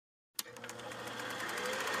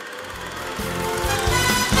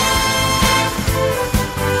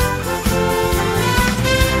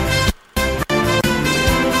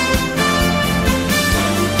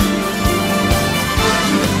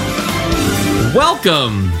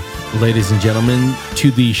Welcome, ladies and gentlemen, to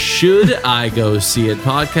the Should I Go See It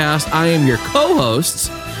podcast. I am your co-host,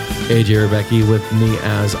 AJ Rebecki. With me,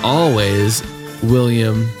 as always,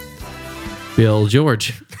 William Bill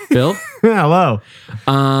George. Bill? Hello.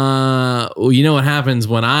 Well, you know what happens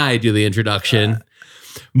when I do the introduction?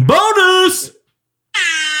 Bonus!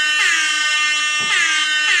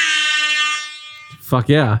 Fuck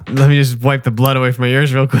yeah. Let me just wipe the blood away from my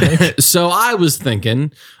ears real quick. So I was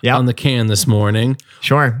thinking on the can this morning.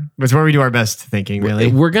 Sure. That's where we do our best thinking, really.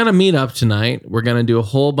 We're going to meet up tonight. We're going to do a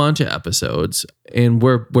whole bunch of episodes. And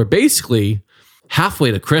we're basically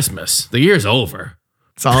halfway to Christmas. The year's over.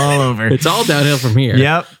 It's all over. It's all downhill from here.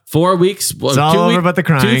 Yep. 4 weeks. It's all over but the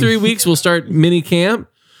crying. 2-3 weeks, we'll start mini camp.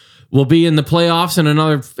 We'll be in the playoffs in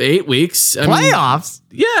another 8 weeks. Playoffs?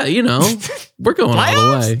 Yeah, you know, we're going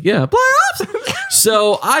all the way. Yeah, playoffs.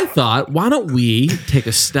 So I thought, why don't we take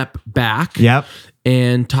a step back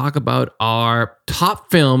and talk about our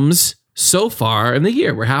top films so far in the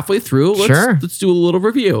year. We're halfway through. Let's do a little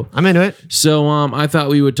review. I'm into it. So I thought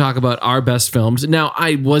we would talk about our best films. Now,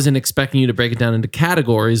 I wasn't expecting you to break it down into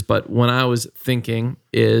categories, but when I was thinking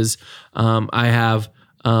is I have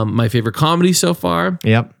my favorite comedy so far.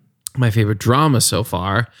 Yep. My favorite drama so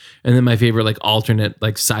far, and then my favorite like alternate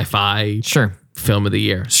like sci-fi film of the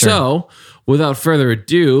year. Sure. So, without further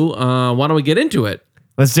ado, why don't we get into it?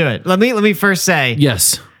 Let's do it. Let me first say,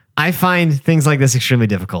 yes, I find things like this extremely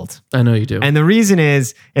difficult. I know you do. And the reason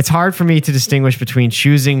is it's hard for me to distinguish between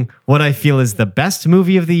choosing what I feel is the best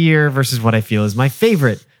movie of the year versus what I feel is my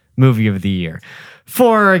favorite movie of the year.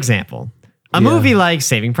 For example, a movie like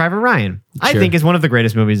Saving Private Ryan, I think is one of the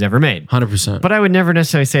greatest movies ever made. 100%. But I would never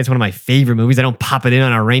necessarily say it's one of my favorite movies. I don't pop it in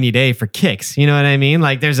on a rainy day for kicks. You know what I mean?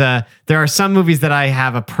 Like there are some movies that I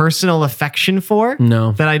have a personal affection for.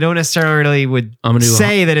 No. That I don't necessarily would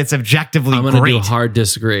say that it's objectively great. I'm going to do a hard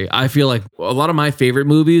disagree. I feel like a lot of my favorite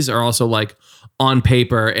movies are also like on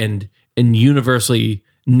paper and universally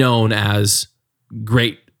known as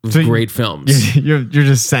great films. You're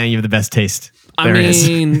just saying you have the best taste.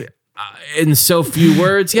 In so few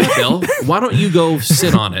words, Bill, why don't you go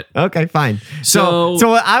sit on it? Okay, fine. So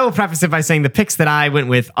I will preface it by saying the picks that I went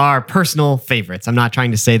with are personal favorites. I'm not trying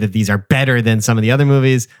to say that these are better than some of the other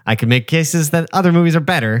movies. I could make cases that other movies are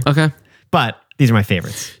better. Okay. But these are my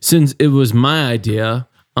favorites. Since it was my idea,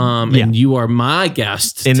 and you are my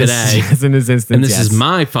guest today. In this instance, and this is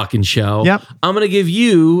my fucking show. Yep. I'm going to give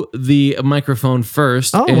you the microphone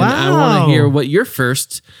first. Oh, and wow. I want to hear what your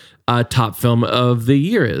first top film of the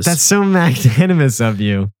year is. That's so magnanimous of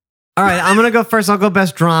you. All right, I'm going to go first. I'll go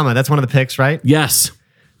best drama. That's one of the picks, right? Yes.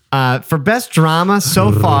 For best drama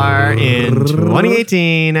so far in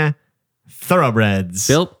 2018, Thoroughbreds.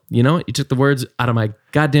 Bill, you know what? You took the words out of my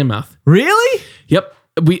goddamn mouth. Really? Yep.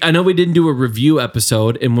 I know we didn't do a review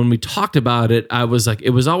episode, and when we talked about it, I was like,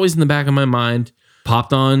 it was always in the back of my mind.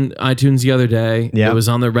 Popped on iTunes the other day. It was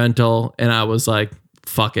on the rental, and I was like,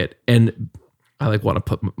 fuck it. And I like want to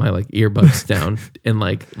put my like earbuds down and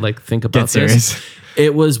like think about this.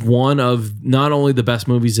 It was one of not only the best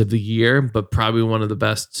movies of the year, but probably one of the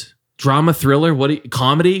best drama thriller.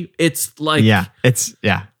 Comedy? It's like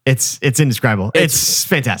it's indescribable. It's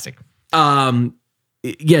fantastic. Talk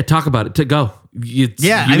about it. To go. You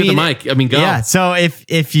get the mic. I mean, go. Yeah. So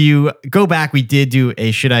if you go back, we did do a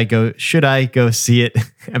Should I Go See It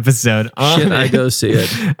episode. Should I Go See It?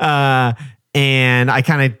 And I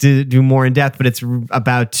kind of do more in depth, but it's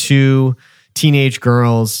about two teenage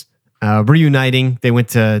girls reuniting. They went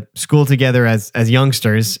to school together as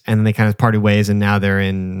youngsters, and then they kind of parted ways, and now they're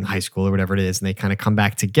in high school or whatever it is, and they kind of come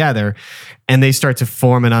back together, and they start to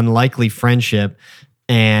form an unlikely friendship.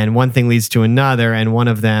 And one thing leads to another, and one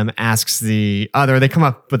of them asks the other. They come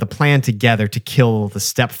up with a plan together to kill the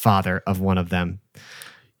stepfather of one of them,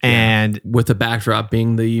 and with the backdrop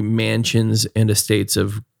being the mansions and estates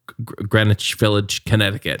of Greenwich Village,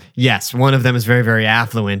 Connecticut. Yes, one of them is very, very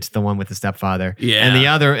affluent, the one with the stepfather. Yeah. And the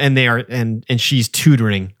other, and she's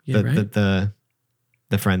tutoring the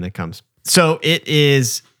friend that comes. So it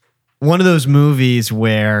is one of those movies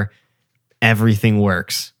where everything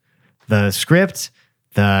works. The script,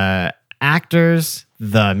 the actors,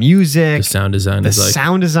 the music, the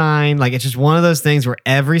sound design, like it's just one of those things where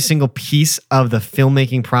every single piece of the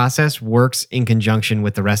filmmaking process works in conjunction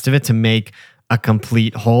with the rest of it to make a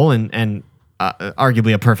complete whole and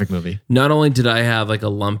arguably a perfect movie. Not only did I have like a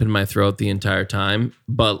lump in my throat the entire time,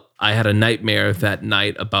 but I had a nightmare that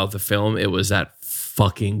night about the film. It was that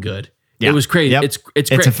fucking good. Yeah. It was crazy. Yep. It's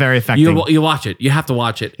great. It's a very effective. You watch it. You have to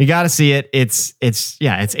watch it. You got to see it. It's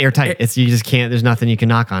airtight. You just can't. There's nothing you can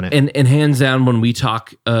knock on it. And hands down, when we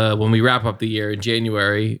talk, when we wrap up the year in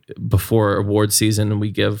January before award season, and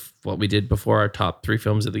we give what we did before our top 3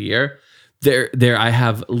 films of the year, there I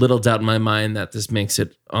have little doubt in my mind that this makes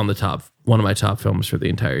it on the top, one of my top films for the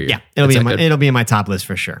entire year. Yeah, it'll be in my top list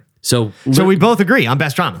for sure. So we both agree on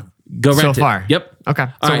best drama. Go rent so far. It. Yep. Okay.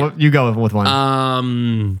 All so right. you go with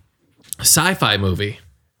one. Sci-fi movie.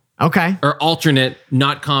 Okay. Or alternate,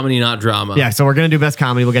 not comedy, not drama. Yeah. So we're gonna do best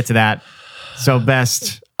comedy. We'll get to that. So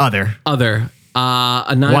best other.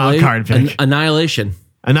 Wild card pick. Annihilation.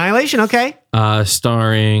 Annihilation. Okay.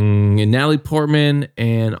 Starring Natalie Portman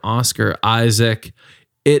and Oscar Isaac.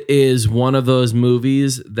 It is one of those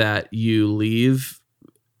movies that you leave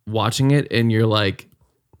watching it and you're like,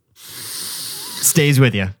 stays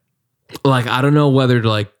with you. Like, I don't know whether to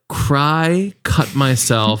like cry, cut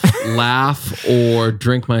myself, laugh, or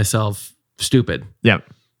drink myself stupid. Yep.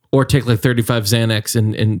 Or take like 35 Xanax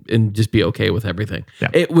and just be okay with everything.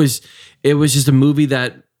 Yep. It was just a movie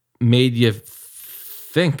that made you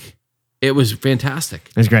think. It was fantastic.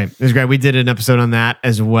 It was great. We did an episode on that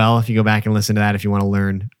as well. If you go back and listen to that, if you want to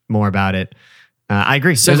learn more about it. I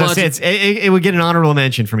agree. It would get an honorable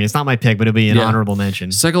mention for me. It's not my pick, but it'll be an honorable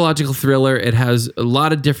mention. Psychological thriller. It has a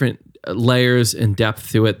lot of different layers and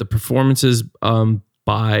depth to it. The performances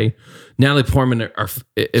by Natalie Portman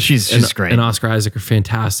she's great, and Oscar Isaac are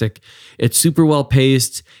fantastic. It's super well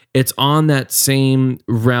paced. It's on that same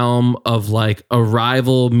realm of like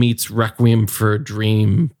Arrival meets Requiem for a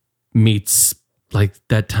Dream meets like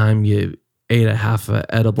that time you ate a half a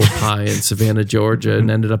edible pie in Savannah, Georgia, and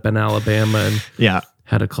ended up in Alabama, and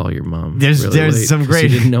had to call your mom. There's some great.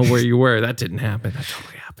 You didn't know where you were. That didn't happen. That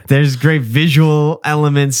totally happened. There's great visual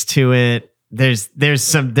elements to it. There's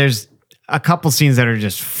a couple scenes that are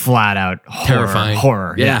just flat out terrifying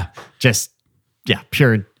horror.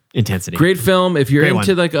 Pure intensity. Great film. If you're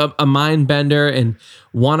into like a mind bender and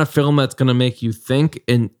want a film that's going to make you think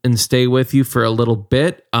and stay with you for a little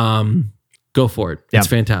bit, go for it. It's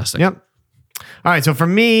fantastic. Yep. All right. So for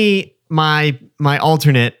me, my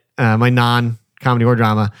alternate, my non-comedy or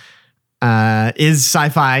drama, is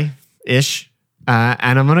sci-fi-ish.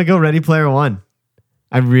 And I'm going to go Ready Player One.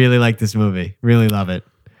 I really like this movie. Really love it.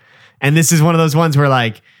 And this is one of those ones where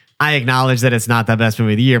like, I acknowledge that it's not the best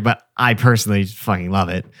movie of the year, but I personally fucking love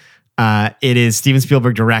it. It is Steven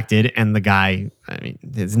Spielberg directed, and the guy, I mean,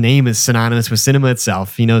 his name is synonymous with cinema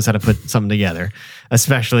itself. He knows how to put something together,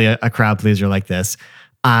 especially a crowd pleaser like this.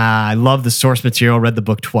 I love the source material, read the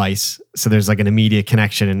book twice. So there's like an immediate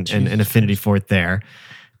connection and affinity for it there.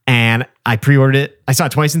 And I pre-ordered it. I saw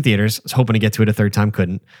it twice in theaters. I was hoping to get to it a third time,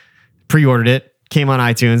 couldn't. Pre-ordered it, came on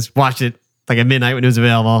iTunes, watched it like at midnight when it was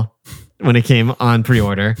available, when it came on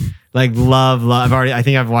pre-order. Like love. I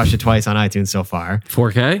think I've watched it twice on iTunes so far.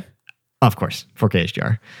 4K? Of course, 4K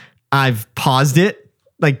HDR. I've paused it.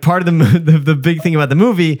 Like part of the big thing about the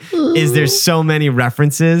movie is there's so many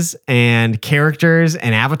references and characters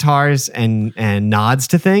and avatars and nods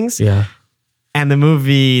to things. Yeah. And the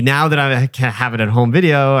movie, now that I have it at home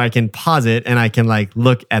video, I can pause it and I can like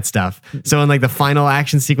look at stuff. So in like the final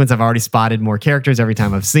action sequence, I've already spotted more characters every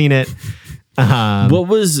time I've seen it. What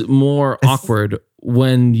was more awkward,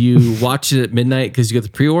 when you watched it at midnight because you got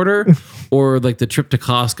the pre-order, or like the trip to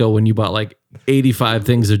Costco when you bought like 85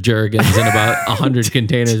 things of Jergens and about 100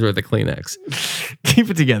 containers worth of Kleenex?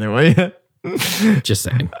 Keep it together, will you? Just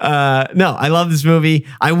saying. No, I love this movie.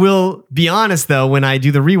 I will be honest though, when I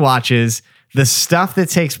do the rewatches, the stuff that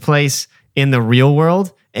takes place in the real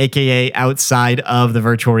world, aka outside of the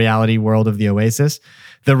virtual reality world of the Oasis,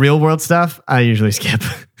 the real world stuff, I usually skip.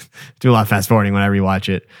 Do a lot of fast forwarding when I rewatch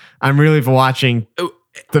it. I'm really for watching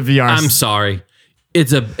the VR. I'm sorry.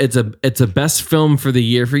 It's a best film for the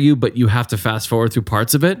year for you, but you have to fast forward through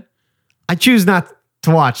parts of it. I choose not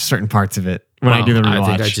to watch certain parts of it when I do the rewatch. I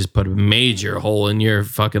think I just put a major hole in your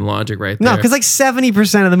fucking logic right there. No, because like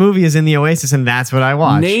 70% of the movie is in the Oasis, and that's what I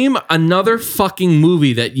watch. Name another fucking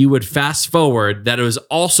movie that you would fast forward that was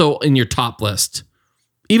also in your top list,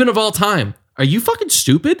 even of all time. Are you fucking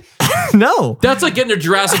stupid? No. That's like getting to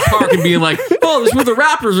Jurassic Park and being like, oh, this is where the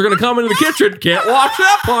raptors are going to come into the kitchen. Can't watch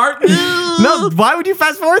that part. No, why would you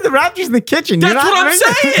fast forward the raptors in the kitchen? That's what I'm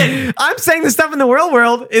saying. I'm saying the stuff in the real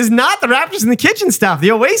world is not the raptors in the kitchen stuff.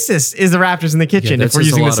 The Oasis is the raptors in the kitchen, if we're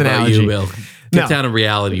using this analogy. You, Will. Get down to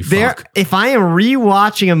reality, fuck. If I am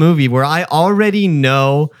rewatching a movie where I already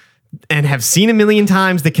know and have seen a million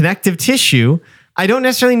times the connective tissue I don't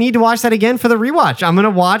necessarily need to watch that again for the rewatch. I'm going to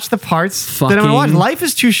watch the parts that I'm going to watch. Life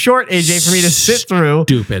is too short, AJ, for me to sit through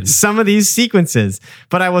some of these sequences.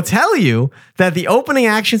 But I will tell you that the opening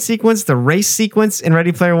action sequence, the race sequence in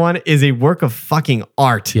Ready Player One is a work of fucking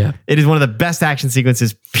art. Yeah. It is one of the best action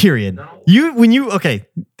sequences, period.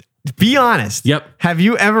 Be honest. Yep. Have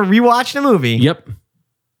you ever rewatched a movie? Yep.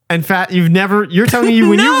 And you're telling me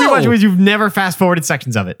when you rewatch movies, you've never fast forwarded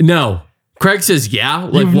sections of it. No. Craig says, yeah.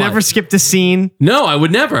 Like You've never skipped a scene. No, I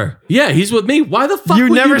would never. Yeah, he's with me. Why the fuck You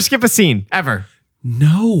never skip a scene, ever.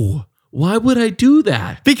 No. Why would I do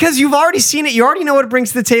that? Because you've already seen it. You already know what it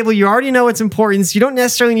brings to the table. You already know its importance. You don't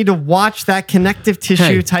necessarily need to watch that connective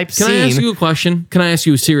tissue type scene. Can I ask you a question? Can I ask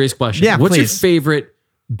you a serious question? Yeah, What's please. your favorite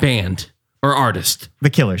band or artist? The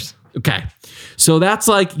Killers. Okay. So that's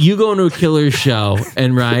like you go into a Killers show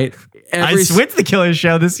and right. I went to the Killers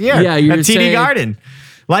show this year. Yeah, you're at TD Garden.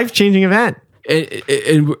 Life-changing event.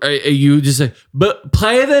 And you just say, but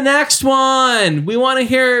play the next one. We want to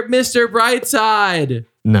hear Mr. Brightside.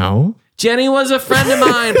 No. Jenny was a friend of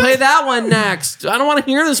mine. Play that one next. I don't want to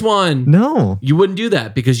hear this one. No. You wouldn't do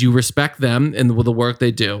that because you respect them and the work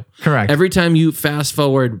they do. Correct. Every time you fast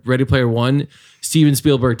forward Ready Player One, Steven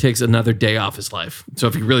Spielberg takes another day off his life. So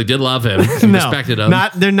if you really did love him, you respected him.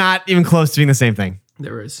 They're not even close to being the same thing.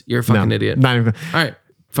 There is. You're a fucking idiot. Not even. All right.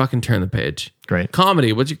 Fucking turn the page. Great.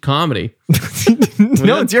 Comedy. What's your comedy?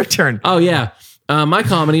 No, it's your turn. Oh, yeah. My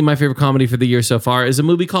favorite comedy for the year so far is a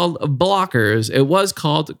movie called Blockers. It was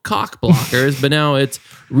called Cock Blockers, but now it's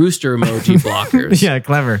Rooster Emoji Blockers. Yeah,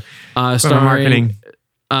 clever. Starring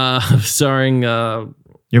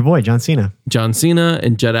your boy, John Cena. John Cena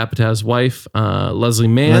and Judd Apatow's wife, Leslie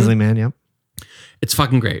Mann. Leslie Mann, yep. It's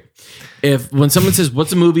fucking great. When someone says,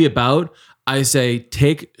 what's a movie about? I say,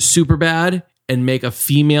 take Superbad and make a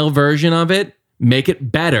female version of it, make it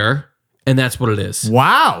better, and that's what it is.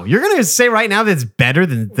 Wow. You're going to say right now that it's better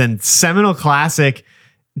than seminal classic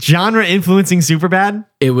genre influencing Superbad?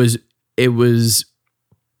 It was,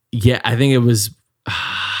 yeah, I think it was,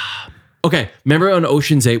 okay. Remember on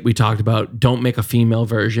Ocean's 8, we talked about don't make a female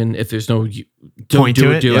version if there's no, don't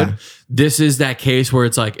do it. This is that case where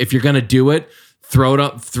it's like, if you're going to do it, throw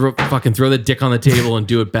the dick on the table and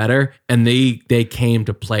do it better. And they came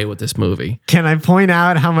to play with this movie. Can I point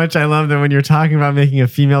out how much I love that when you're talking about making a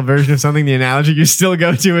female version of something, the analogy you still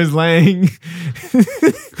go to is laying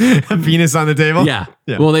a penis on the table? Yeah.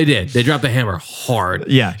 Well, they did. They dropped the hammer hard.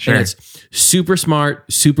 Yeah, sure. And it's super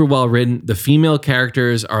smart, super well written. The female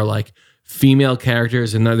characters are like female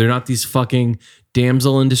characters and they're not these fucking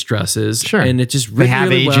damsel in distresses. Sure. And it just really, they have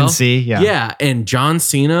really agency. Well. Yeah. And John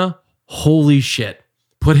Cena, holy shit.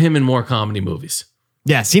 Put him in more comedy movies.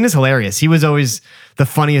 Yeah, Cena's hilarious. He was always the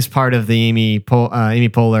funniest part of the Amy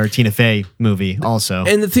Poehler, Tina Fey movie also.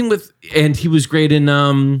 And the thing and he was great in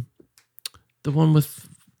the one with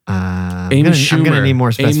Amy Schumer. I'm going to need more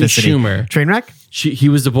specificity. Amy Schumer. Trainwreck? He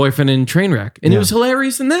was the boyfriend in Trainwreck. And he was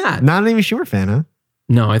hilarious in that. Not an Amy Schumer fan, huh?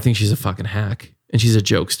 No, I think she's a fucking hack. And she's a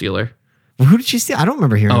joke stealer. Well, who did she steal? I don't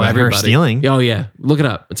remember hearing about her stealing. Oh, yeah. Look it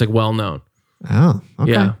up. It's like well known. Oh,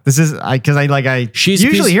 okay. Yeah. This is because I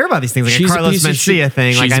usually hear about these things, like a Carlos Mencia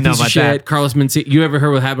thing. Like I know about that. Carlos Mencia. You ever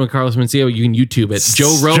heard what happened with Carlos Mencia? You can YouTube it.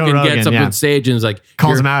 Joe Rogan gets up on stage and is like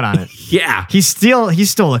calls him out on it. Yeah. He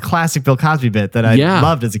stole a classic Bill Cosby bit that I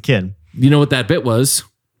loved as a kid. You know what that bit was?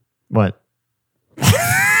 What?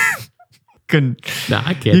 Couldn't. No,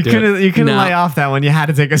 I can't. You couldn't lay off that one. You had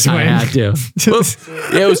to take a swing. I had to.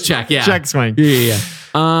 It was check. Yeah. Check swing. Yeah.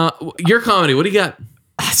 Your comedy. What do you got?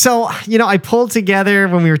 So, I pulled together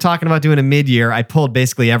when we were talking about doing a mid-year, I pulled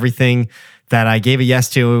basically everything that I gave a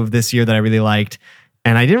yes to this year that I really liked.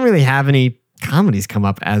 And I didn't really have any comedies come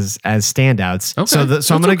up as standouts. Okay.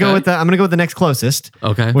 So I'm going to go with the next closest.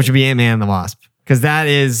 Okay. Which would be Ant-Man and the Wasp. Because that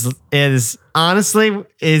is honestly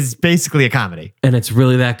basically a comedy. And it's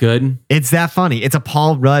really that good? It's that funny. It's a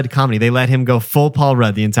Paul Rudd comedy. They let him go full Paul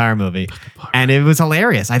Rudd the entire movie. And it was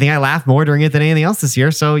hilarious. I think I laughed more during it than anything else this year.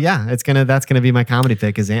 So yeah, that's gonna be my comedy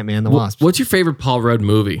pick is Ant-Man and the Wasp. What's your favorite Paul Rudd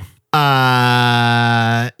movie?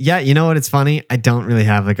 Yeah, you know what? It's funny. I don't really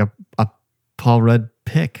have like a Paul Rudd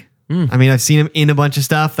pick. I mean, I've seen him in a bunch of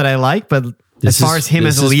stuff that I like, but as far as him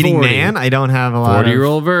as a leading man, I don't have a lot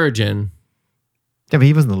 40-Year-Old Virgin. Yeah, but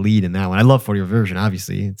he wasn't the lead in that one. I love 40-Year-Old Virgin,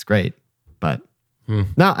 obviously. It's great. But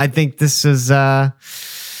no, I think this is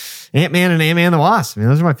Ant-Man and Ant-Man and the Wasp. I mean,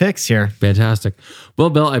 those are my picks here. Fantastic. Well,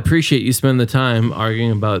 Bill, I appreciate you spending the time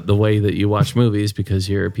arguing about the way that you watch movies because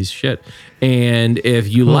you're a piece of shit. And if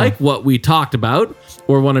you like what we talked about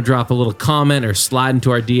or want to drop a little comment or slide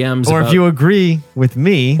into our DMs, or if you agree with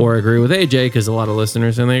me or agree with AJ, because a lot of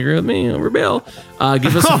listeners and they agree with me over Bill,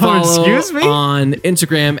 give us a follow on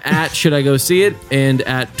Instagram at Should I Go See It, and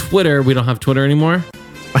at Twitter. We don't have Twitter anymore.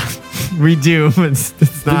 We do.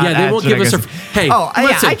 It's not. Yeah, they won't give us. Hey,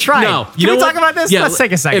 listen, I tried. No, Can we talk about this? Yeah, let's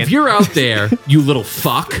take a second. If you're out there, you little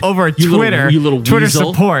fuck, over Twitter, you little Twitter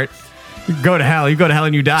weasel, support. Go to hell. You go to hell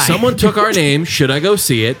and you die. Someone took our name. Should I go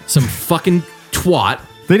see it? Some fucking twat.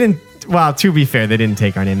 They didn't. Well, to be fair, they didn't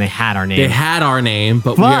take our name. They had our name. They had our name,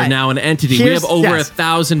 but we are now an entity. We have over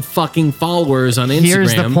 1,000 fucking followers on Instagram.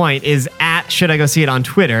 Here's the point: is at Should I Go See It on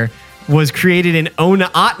Twitter was created in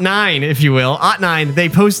 '09, if you will. '09. They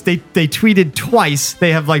tweeted twice.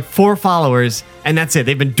 They have like 4 followers, and that's it.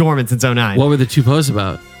 They've been dormant since '09. What were the 2 posts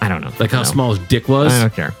about? I don't know. Like how small his dick was? I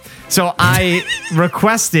don't care. So I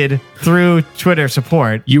requested through Twitter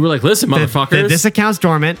support. You were like, listen, motherfuckers. This account's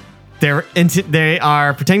dormant. They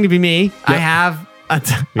are pretending to be me. Yep. I have a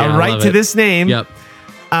right to this name. Yep.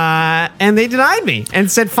 And they denied me and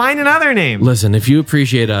said, find another name. Listen, if you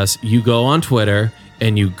appreciate us, you go on Twitter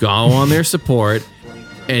and you go on their support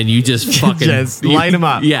and you just fucking just light them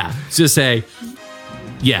up. Yeah. Just say,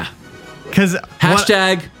 yeah. Because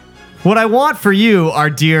hashtag. What I want for you, our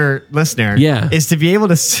dear listener, is to be able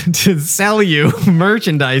to sell you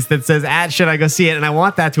merchandise that says at Should I Go See It? And I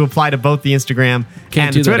want that to apply to both the Instagram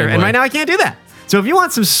and the Twitter. And right now I can't do that. So if you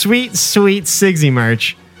want some sweet, sweet Sigsy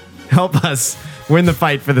merch, help us win the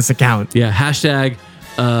fight for this account. Yeah, hashtag,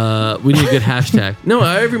 we need a good hashtag. No,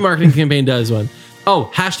 every marketing campaign does one. Oh,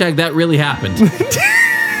 hashtag that really happened.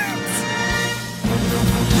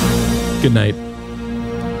 Good night.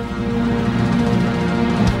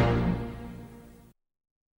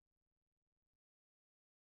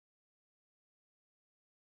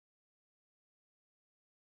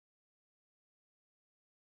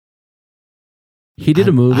 He did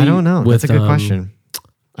a movie. I don't know. That's a good question.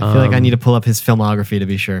 I feel like I need to pull up his filmography to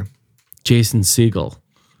be sure. Jason Segel.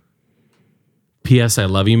 P.S. I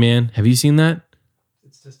Love You, Man. Have you seen that?